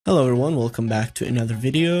Hello everyone, welcome back to another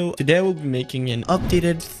video. Today I will be making an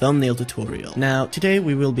updated thumbnail tutorial. Now today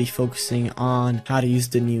we will be focusing on how to use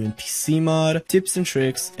the new NPC mod, tips and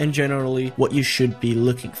tricks, and generally what you should be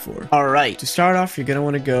looking for. Alright, to start off you're going to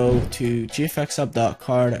want to go to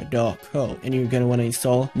gfxup.card.co and you're going to want to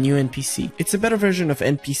install new NPC. It's a better version of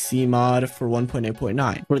NPC mod for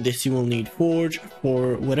 1.8.9. For this you will need Forge.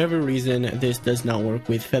 For whatever reason this does not work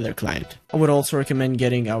with Feather Client. I would also recommend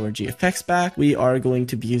getting our GFX back. We are going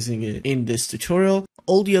to be using it in this tutorial.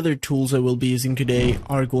 All the other tools I will be using today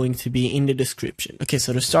are going to be in the description. Okay,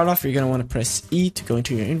 so to start off, you're going to want to press E to go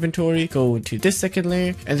into your inventory, go into this second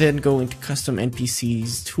layer, and then go into custom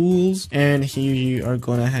NPCs tools. And here you are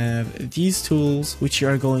going to have these tools, which you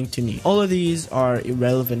are going to need. All of these are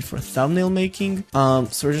irrelevant for thumbnail making, so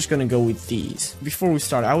we're just going to go with these. Before we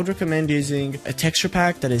start, I would recommend using a texture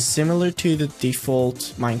pack that is similar to the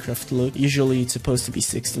default Minecraft look. Usually it's supposed to be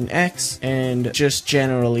 16x and just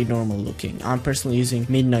generally normal looking. I'm personally using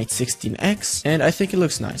Midnight 16x and I think it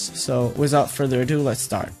looks nice. So without further ado, let's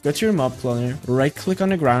start. Go to your mob cloner, right click on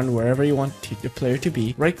the ground wherever you want the player to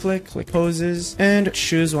be, right click poses, and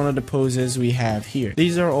choose one of the poses we have here.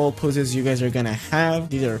 These are all poses you guys are gonna have.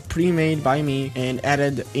 These are pre-made by me and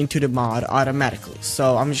added into the mod automatically.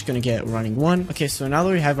 So I'm just gonna get running one. Okay, so now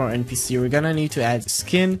that we have our NPC, we're gonna need to add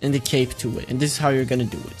skin and the cape to it, and this is how you're gonna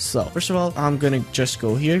do it. So first of all, I'm gonna just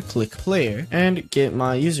go here, click player, and get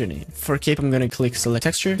my username. For cape, I'm gonna click select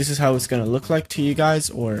texture. This is how it's gonna look like to you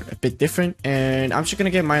guys, or a bit different, and I'm just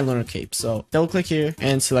gonna get my lunar cape. So double click here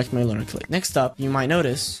and select my lunar cape. Next up, you might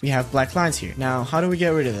notice we have black lines here. Now how do we get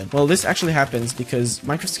rid of them? Well, this actually happens because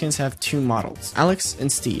Minecraft skins have two models, Alex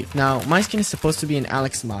and Steve. Now my skin is supposed to be an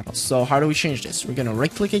Alex model, so how do we change this? We're gonna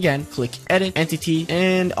right click again, click edit entity,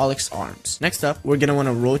 and Alex arms. Next up, we're gonna want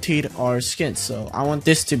to rotate our skin, so I want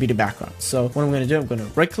this to be the background. So what I'm gonna do, I'm gonna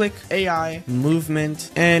right click AI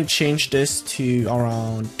movement and change this to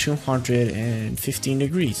around 215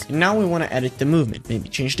 degrees. And now we want to edit the movement, maybe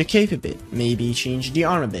change the cape a bit, maybe change the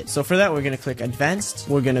arm a bit. So for that, we're gonna click advanced.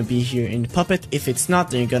 We're gonna be here in puppet. If it's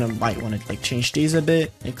not, then you're might want to change these a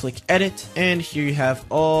bit and click edit, and here you have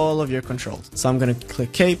all of your controls. So I'm gonna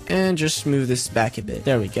click cape and just move this back a bit.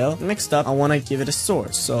 There we go. Next up, I want to give it a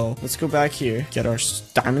sword. So let's go back here, get our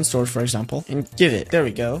diamond sword for example, and give it. There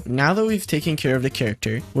we go. Now that we've taken care of the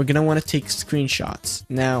character, we're gonna want to take screenshots.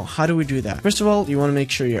 Now how do we do that? First of all, you want to make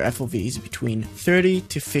sure your FOV is between 30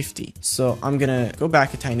 to 50. So I'm gonna go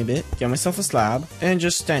back a tiny bit, get myself a slab, and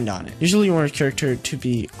just stand on it. Usually you want your character to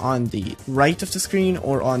be on the right of the screen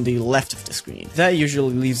or on the left of the screen. That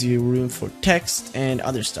usually leaves you room for text and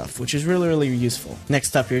other stuff, which is really useful.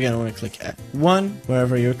 Next up, you're gonna want to click F1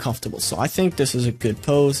 wherever you're comfortable. So I think this is a good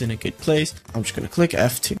pose in a good place. I'm just gonna click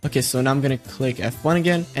F2. Okay, so now I'm gonna click F1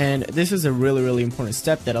 again, and this is a really important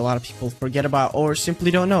step that a lot of people forget about or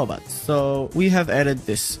simply don't know about. So we have added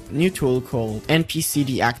this new tool called NPC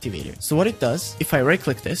deactivator. So what it does, if I right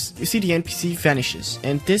click this, you see the NPC vanishes,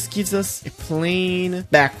 and this gives us a plain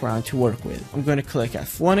background to work with. I'm going to click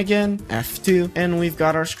F1 again, F2, and we've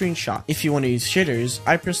got our screenshot. If you want to use shaders,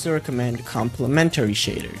 I personally recommend complementary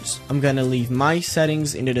shaders. I'm going to leave my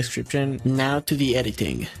settings in the description. Now to the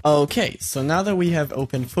editing. Okay, so now that we have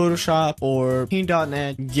opened Photoshop or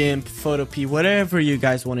Paint.net, GIMP, Photopea, whatever you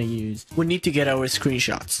guys want to use, we need to get our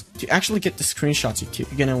screenshots. To actually get the screenshots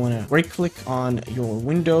you're gonna want to right click on your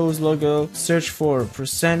Windows logo, search for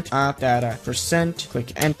 %app data %,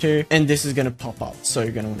 click enter, and this is gonna pop up. So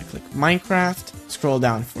you're gonna want to click Minecraft, scroll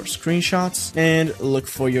down for screenshots, and look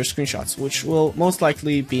for your screenshots, which will most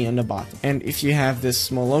likely be on the bottom. And if you have this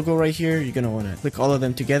small logo right here, you're gonna want to click all of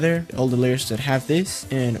them together, all the layers that have this,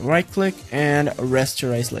 and right click and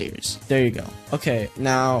rasterize layers. There you go. Okay,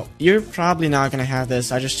 now you're probably not gonna have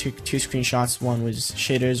this. I just took two screenshots, one with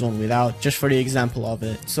shaders, one without, just for the example of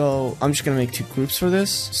it. So I'm just gonna make two groups for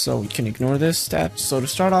this, so we can ignore this step. So to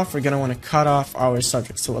start off, we're gonna want to cut off our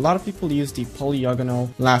subject. So a lot of people use the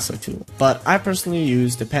polygonal lasso tool, but I personally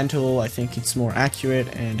use the pen tool. I think it's more accurate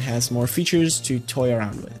and has more features to toy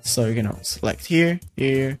around with. So you're gonna select here,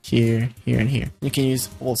 here, here, here, and here. You can use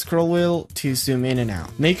Alt scroll wheel to zoom in and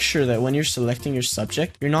out. Make sure that when you're selecting your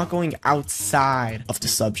subject, you're not going outside of the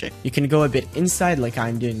subject. You can go a bit inside like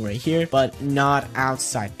I'm doing right here, but not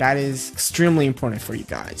outside. That is extremely important for you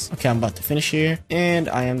guys. Okay, I'm about to finish here, and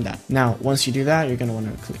I am done. Now, once you do that, you're gonna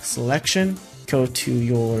want to click selection, go to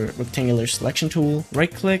your rectangular selection tool,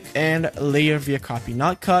 right click, and layer via copy,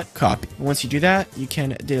 not cut, copy. Once you do that, you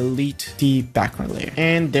can delete the background layer.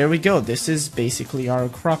 And there we go. This is basically our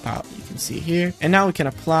crop out. You can see here. And now we can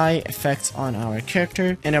apply effects on our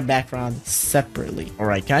character and our background separately.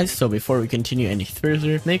 Alright guys, so before we continue any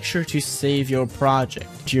further, make sure to save your project.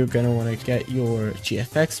 You're gonna want to get your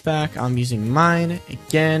GFX back. I'm using mine.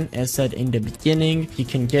 Again, as said in the beginning, you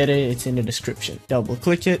can get it, it's in the description. Double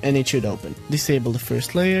click it and it should open. Disable the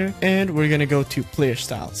first layer and we're gonna go to player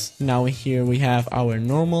styles. Now here we have our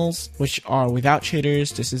normals, which are without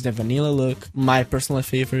shaders. This is the vanilla look. My personal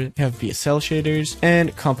favorite have VSL shaders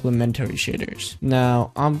and complementary shaders.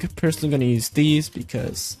 Now I'm personally going to use these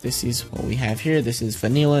because this is what we have here. This is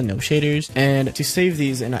vanilla, no shaders. And to save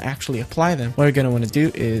these and actually apply them, what you're going to want to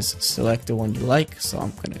do is select the one you like. So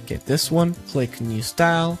I'm going to get this one, click new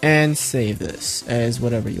style and save this as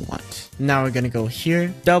whatever you want. Now we're going to go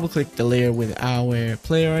here, double click the layer with our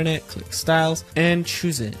player in it, click styles and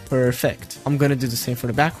choose it. Perfect. I'm going to do the same for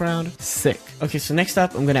the background. Sick. Okay, so next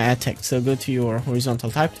up I'm going to add text. So go to your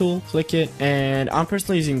horizontal type tool, click it, and I'm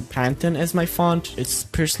personally using Pantone as my font. It's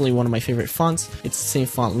personally one of my favorite fonts. It's the same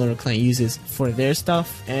font Lunar Client uses for their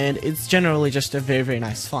stuff, and it's generally just a very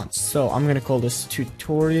nice font. So I'm going to call this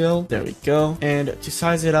tutorial. There we go. And to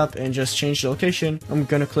size it up and just change the location, I'm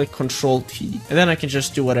going to click Control T, and then I can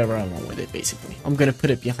just do whatever I want with it basically. I'm going to put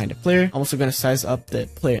it behind the player. I'm also going to size up the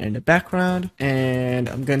player in the background, and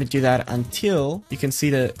I'm going to do that until you can see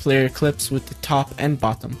the player clips with the top and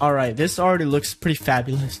bottom. Alright, this already looks pretty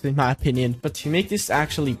fabulous in my opinion, but to make this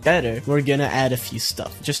actually better, we're gonna add a few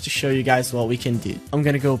stuff just to show you guys what we can do. I'm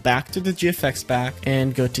gonna go back to the GFX back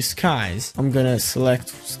and go to skies. I'm gonna select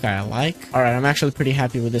sky I like. Alright, I'm actually pretty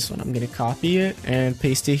happy with this one. I'm gonna copy it and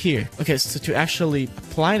paste it here. Okay, so to actually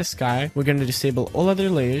apply the sky, we're gonna disable all other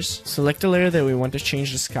layers, select the layer that we want to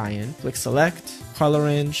change the sky in, click select, color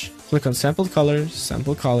range, click on sample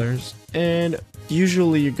colors, and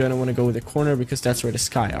usually you're gonna want to go with the corner because that's where the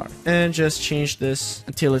sky are, and just change this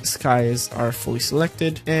until its skies are fully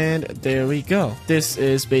selected, and there we go. This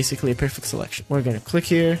is basically a perfect selection. We're gonna click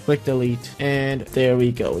here, click delete, and there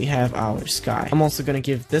we go. We have our sky. I'm also gonna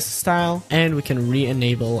give this a style, and we can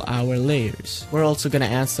re-enable our layers. We're also gonna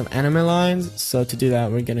add some anime lines. So to do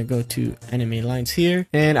that, we're gonna go to anime lines here,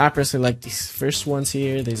 and I personally like these first ones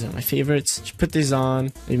here. These are my favorites. Just put these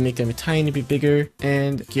on, maybe make them a tiny bit bigger,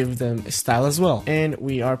 and give them a style as well. And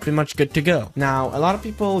we are pretty much good to go. Now, a lot of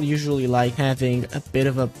people usually like having a bit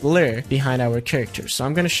of a blur behind our characters, so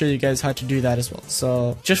I'm going to show you guys how to do that as well.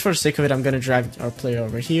 So just for the sake of it, I'm going to drag our player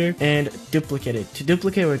over here and duplicate it. To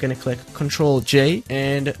duplicate, we're going to click Ctrl J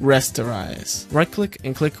and rasterize. Right click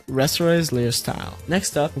and click rasterize layer style.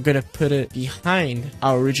 Next up, we're going to put it behind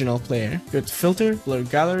our original player. Go to filter, blur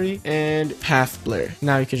gallery, and path blur.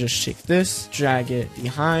 Now you can just take this, drag it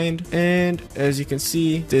behind, and as you can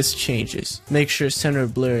see, this changes. Make sure center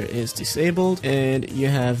blur is disabled, and you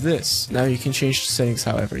have this. Now you can change the settings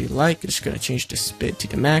however you like. I'm just gonna change the speed to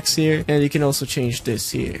the max here, and you can also change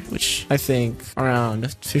this here, which I think around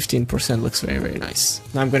 15% looks very nice.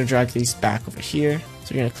 Now I'm gonna drag these back over here.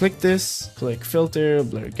 So you're gonna click this, click filter,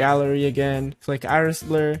 blur gallery again, click iris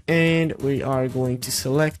blur, and we are going to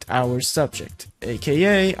select our subject,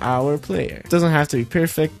 aka our player. Doesn't have to be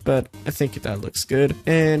perfect, but I think that looks good.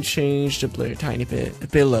 And change the blur a tiny bit, a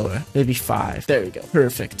bit lower, maybe 5. There we go,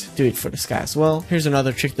 perfect. Do it for the sky as well. Here's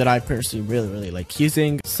another trick that I personally really like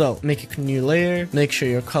using. So make a new layer, make sure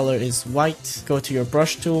your color is white, go to your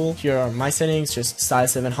brush tool. Here are my settings, just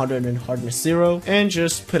size 700 and hardness 0, and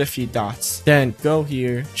just put a few dots. Then go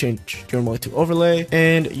here, change your mode to overlay,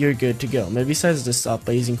 and you're good to go. Maybe size this up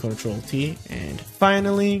by using Ctrl T, and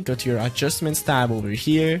finally go to your adjustments tab over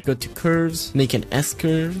here, go to curves, make an S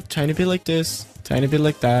curve, tiny bit like this, tiny bit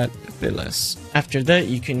like that, a bit less. After that,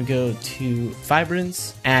 you can go to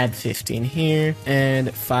vibrance, add 15 here,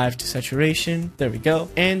 and 5 to saturation. There we go.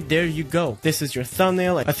 And there you go. This is your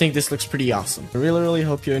thumbnail. I think this looks pretty awesome. I really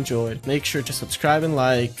hope you enjoyed. Make sure to subscribe and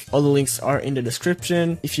like. All the links are in the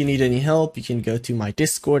description. If you need any help, you can go to my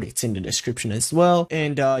Discord. It's in the description as well.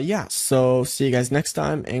 And yeah, so see you guys next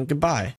time, and goodbye.